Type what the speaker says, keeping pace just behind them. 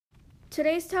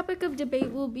Today's topic of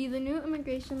debate will be the new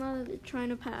immigration law that they're trying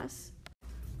to pass.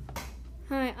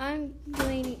 Hi, I'm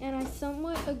Delaney, and I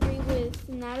somewhat agree with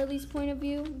Natalie's point of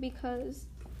view because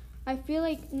I feel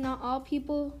like not all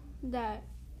people that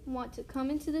want to come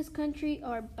into this country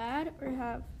are bad or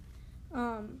have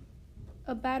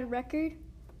a bad record,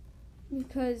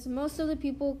 because most of the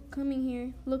people coming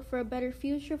here look for a better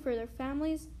future for their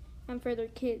families and for their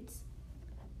kids.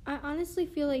 I honestly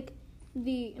feel like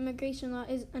the immigration law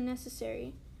is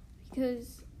unnecessary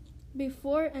because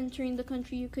before entering the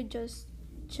country, you could just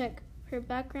check her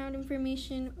background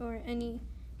information or any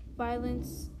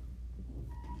violence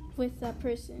with that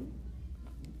person.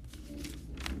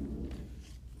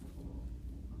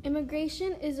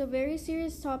 Immigration is a very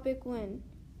serious topic when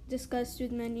discussed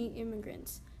with many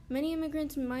immigrants. Many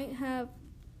immigrants might have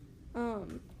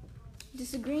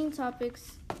disagreeing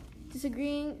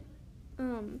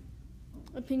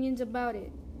opinions about it,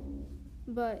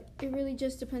 but it really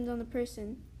just depends on the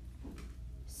person.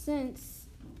 Since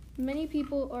many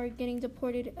people are getting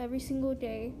deported every single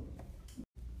day,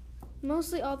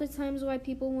 mostly all the times why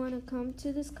people want to come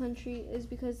to this country is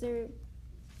because they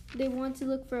want to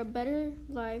look for a better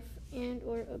life and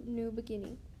or a new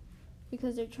beginning,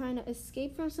 because they're trying to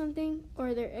escape from something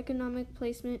or their economic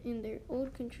placement in their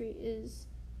old country is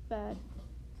bad.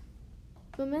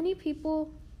 But many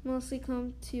people mostly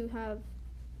come to have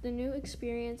the new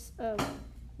experience of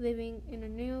living in a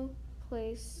new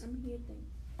place.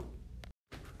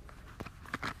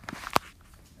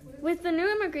 With the new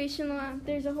immigration law,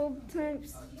 there's a whole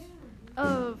types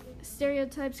of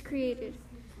stereotypes created,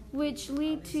 which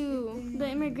lead to the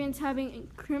immigrants having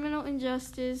criminal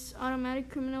injustice,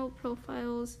 automatic criminal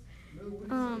profiles,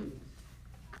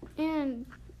 and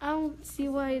I don't see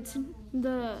why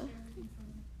the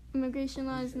immigration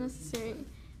law is necessary,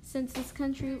 since this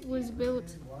country was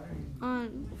built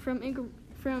from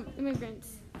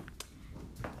immigrants.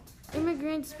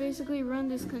 Immigrants basically run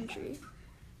this country.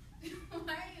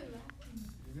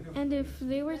 And if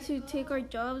they were to take our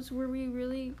jobs, were we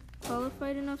really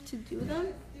qualified enough to do them?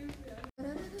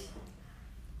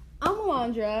 I'm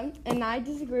Alondra, and I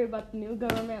disagree about the new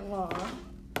government law,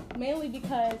 mainly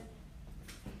because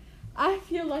I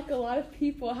feel like a lot of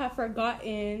people have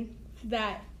forgotten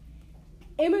that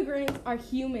immigrants are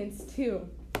humans too,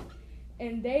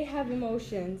 and they have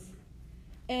emotions,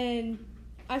 and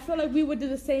I feel like we would do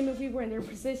the same if we were in their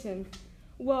position.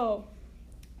 Well,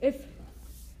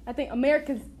 I think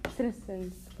American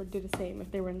citizens would do the same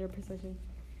if they were in their position.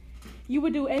 You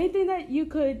would do anything that you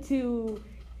could to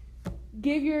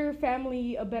give your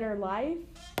family a better life.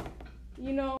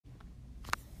 You know,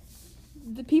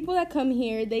 the people that come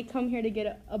here, they come here to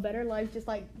get a better life, just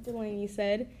like Delaney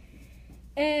said.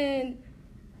 And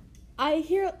I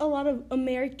hear a lot of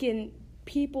American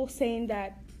people saying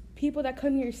that people that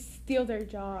come here steal their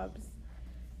jobs.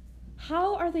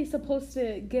 How are they supposed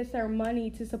to get their money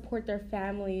to support their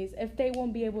families if they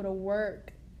won't be able to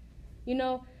work? You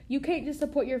know, you can't just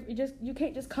you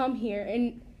can't just come here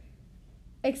and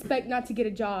expect not to get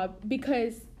a job,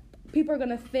 because people are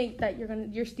gonna think that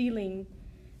you're stealing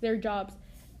their jobs.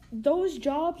 Those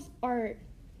jobs are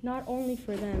not only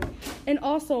for them, and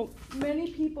also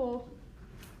many people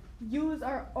use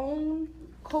our own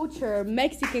culture,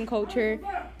 Mexico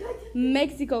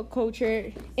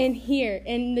culture in here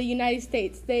in the United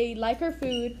States. They like our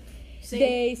food.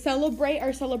 They celebrate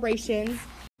our celebrations.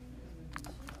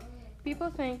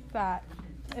 People think that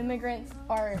immigrants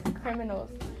are criminals,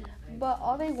 but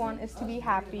all they want is to be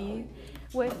happy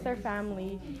with their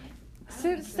family.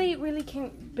 Since they really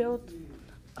can't build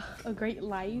a great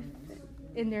life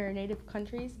in their native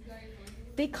countries,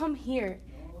 they come here.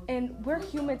 And we're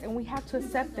humans, and we have to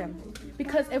accept them.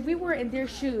 Because if we were in their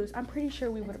shoes, I'm pretty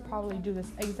sure we would probably do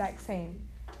this exact same.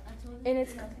 And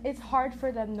it's hard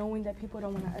for them knowing that people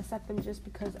don't want to accept them just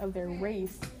because of their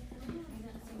race.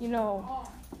 You know,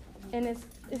 and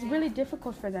it's really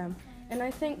difficult for them. And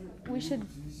I think we should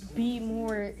be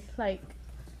more like,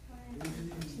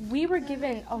 we were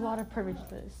given a lot of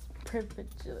privileges,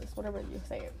 whatever you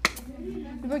say it.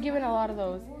 We were given a lot of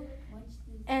those.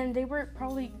 And they were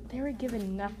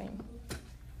given nothing.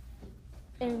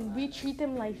 And we treat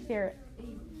them like they're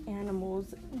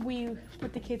animals. We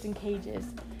put the kids in cages.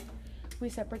 We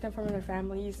separate them from their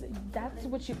families. That's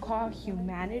what you call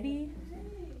humanity?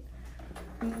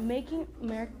 Making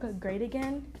America great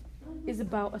again is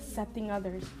about accepting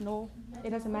others. No,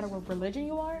 it doesn't matter what religion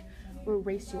you are, what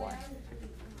race you are.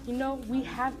 You know, we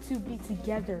have to be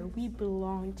together. We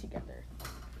belong together.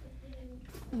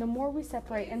 The more we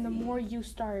separate and the more you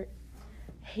start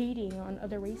hating on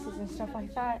other races and stuff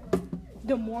like that,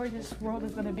 the more this world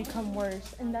is going to become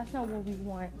worse. And that's not what we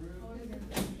want.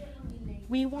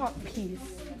 We want peace.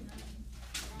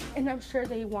 And I'm sure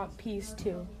they want peace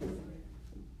too.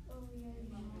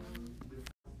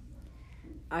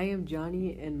 I am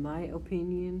Johnny, and my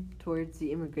opinion towards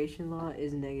the immigration law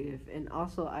is negative. And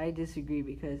also, I disagree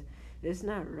because it's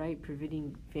not right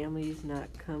preventing families not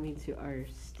coming to our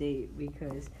state,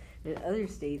 because in other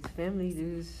states,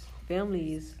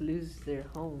 families lose their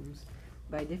homes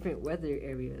by different weather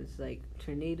areas like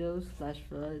tornadoes, flash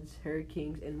floods,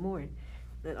 hurricanes, and more.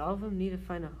 And all of them need to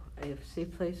find a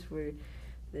safe place where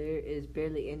there is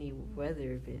barely any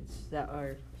weather events that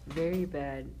are very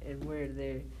bad, and where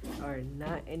there are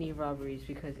not any robberies,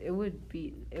 because it would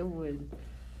be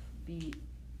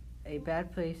a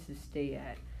bad place to stay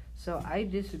at. So I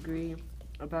disagree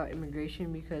about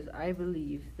immigration because I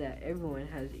believe that everyone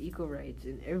has equal rights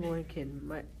and everyone can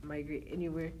migrate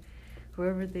anywhere,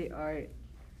 whoever they are,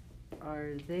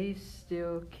 they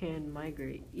still can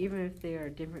migrate, even if they are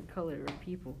different color or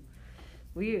people.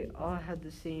 We all have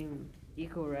the same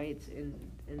equal rights in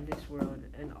this world,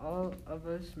 and all of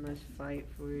us must fight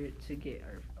for it to get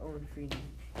our own freedom.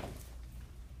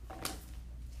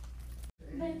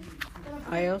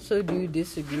 I also do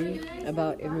disagree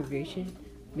about immigration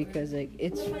because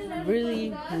it's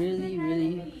really, really,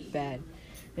 really bad,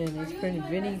 and it's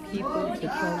preventing people to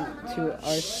come to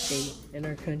our state and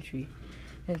our country.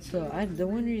 And so the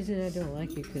one reason I don't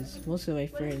like it because most of my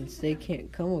friends, they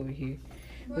can't come over here,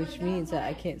 which means that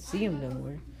I can't see them no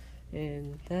more.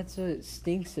 And that's what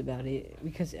stinks about it,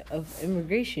 because of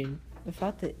immigration.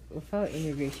 Without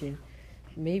immigration,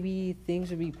 maybe things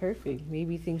would be perfect.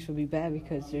 Maybe things would be bad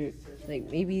because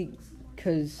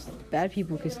because bad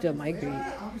people can still migrate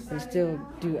and still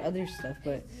do other stuff,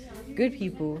 but good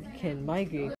people can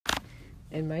migrate.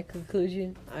 In my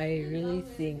conclusion, I really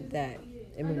think that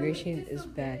immigration is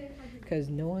bad because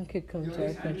no one could come to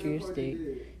our country or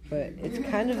state. But it's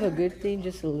kind of a good thing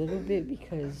just a little bit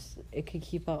because it could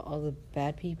keep out all the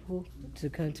bad people to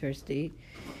come to our state,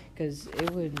 because it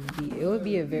would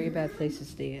be a very bad place to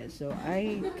stay at. So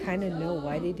I kind of know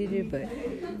why they did it, but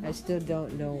I still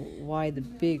don't know why the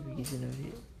big reason of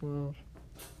it. Well,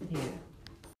 yeah.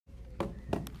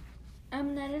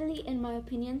 I'm Natalie, and my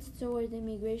opinions towards the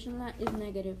immigration law is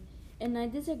negative, and I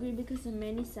disagree because of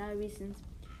many sad reasons.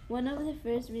 One of the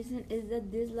first reasons is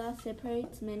that this law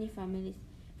separates many families.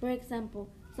 For example,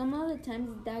 some of the times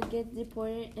dad gets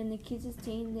deported and the kids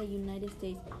stay in the United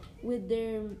States with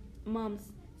their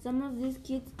moms. Some of these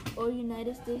kids are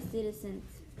United States citizens,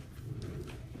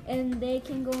 and they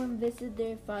can go and visit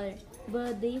their father,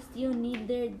 but they still need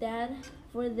their dad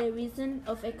for the reason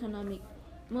of economic.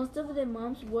 Most of the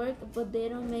moms work, but they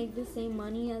don't make the same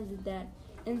money as the dad,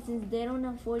 and since they don't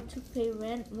afford to pay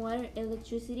rent, water,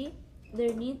 electricity,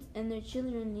 their needs and their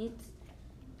children's needs,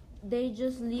 they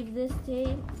just leave the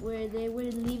state where they were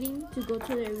living to go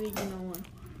to the original one.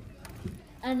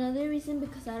 Another reason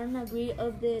because I don't agree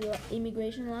of the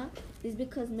immigration law is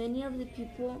because many of the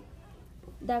people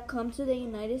that come to the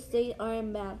United States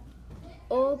aren't bad.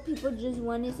 All people just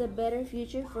want is a better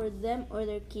future for them or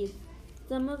their kids.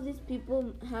 Some of these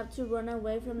people have to run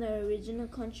away from their original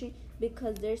country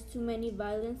because there's too many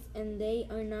violence and they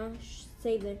are not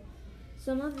safe there.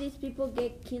 Some of these people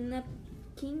get kidnapping,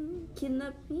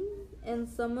 and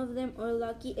some of them are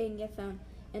lucky and get found,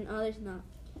 and others not.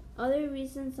 Other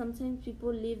reasons sometimes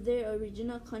people leave their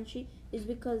original country is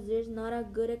because there's not a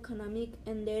good economic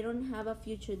and they don't have a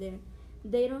future there.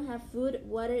 They don't have food,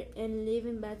 water, and live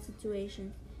in bad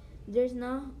situations. There's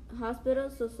no hospital,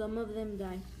 so some of them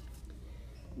die.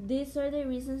 These are the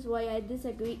reasons why I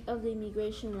disagree of the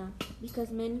immigration law, because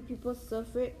many people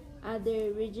suffer at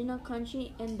their original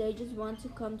country and they just want to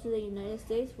come to the United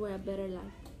States for a better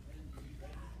life.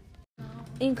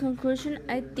 In conclusion,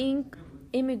 I think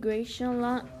immigration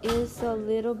law is a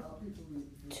little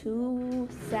too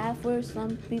sad for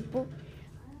some people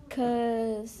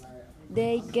because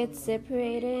they get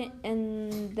separated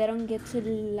and they don't get to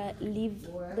live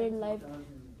their life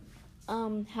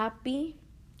happy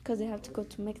because they have to go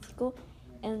to Mexico,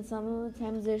 and some of the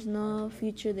times there's no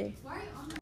future there.